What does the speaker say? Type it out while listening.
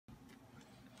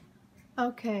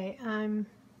Okay, I'm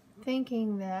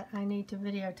thinking that I need to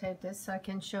videotape this so I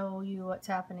can show you what's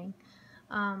happening.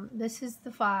 This is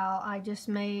the file. I just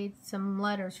made some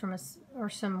letters from or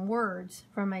some words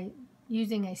from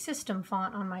using a system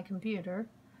font on my computer,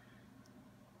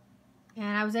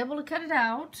 and I was able to cut it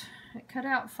out. It cut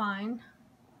out fine.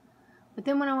 But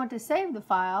then when I went to save the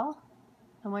file,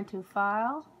 I went to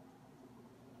File.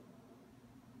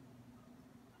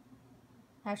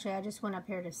 Actually, I just went up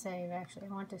here to save. Actually,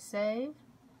 I went to save,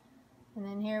 and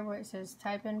then here where it says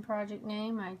type in project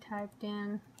name, I typed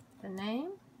in the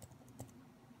name.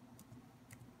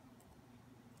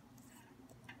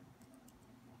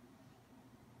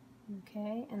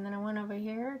 Okay, and then I went over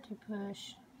here to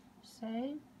push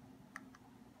save,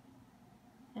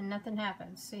 and nothing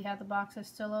happens. See how the box is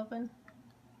still open?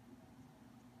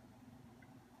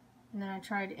 And then I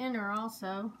tried enter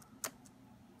also,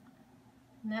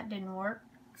 and that didn't work.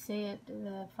 See it,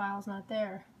 the file's not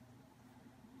there.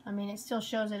 I mean, it still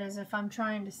shows it as if I'm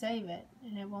trying to save it,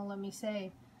 and it won't let me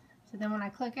save. So then when I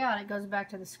click out, it goes back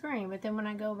to the screen. But then when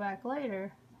I go back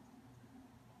later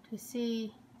to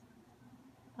see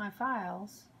my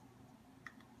files,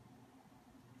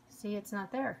 see, it's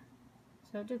not there.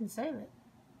 So it didn't save it.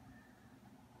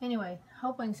 Anyway,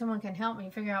 hoping someone can help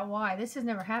me figure out why. This has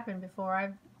never happened before.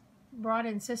 I've brought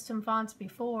in system fonts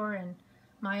before and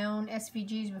my own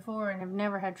SVGs before, and I've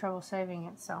never had trouble saving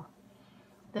it. So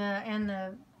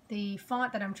the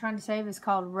font that I'm trying to save is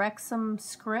called Wrexham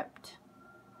Script.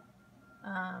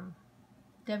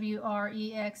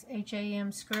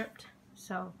 W-R-E-X-H-A-M Script.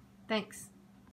 So thanks.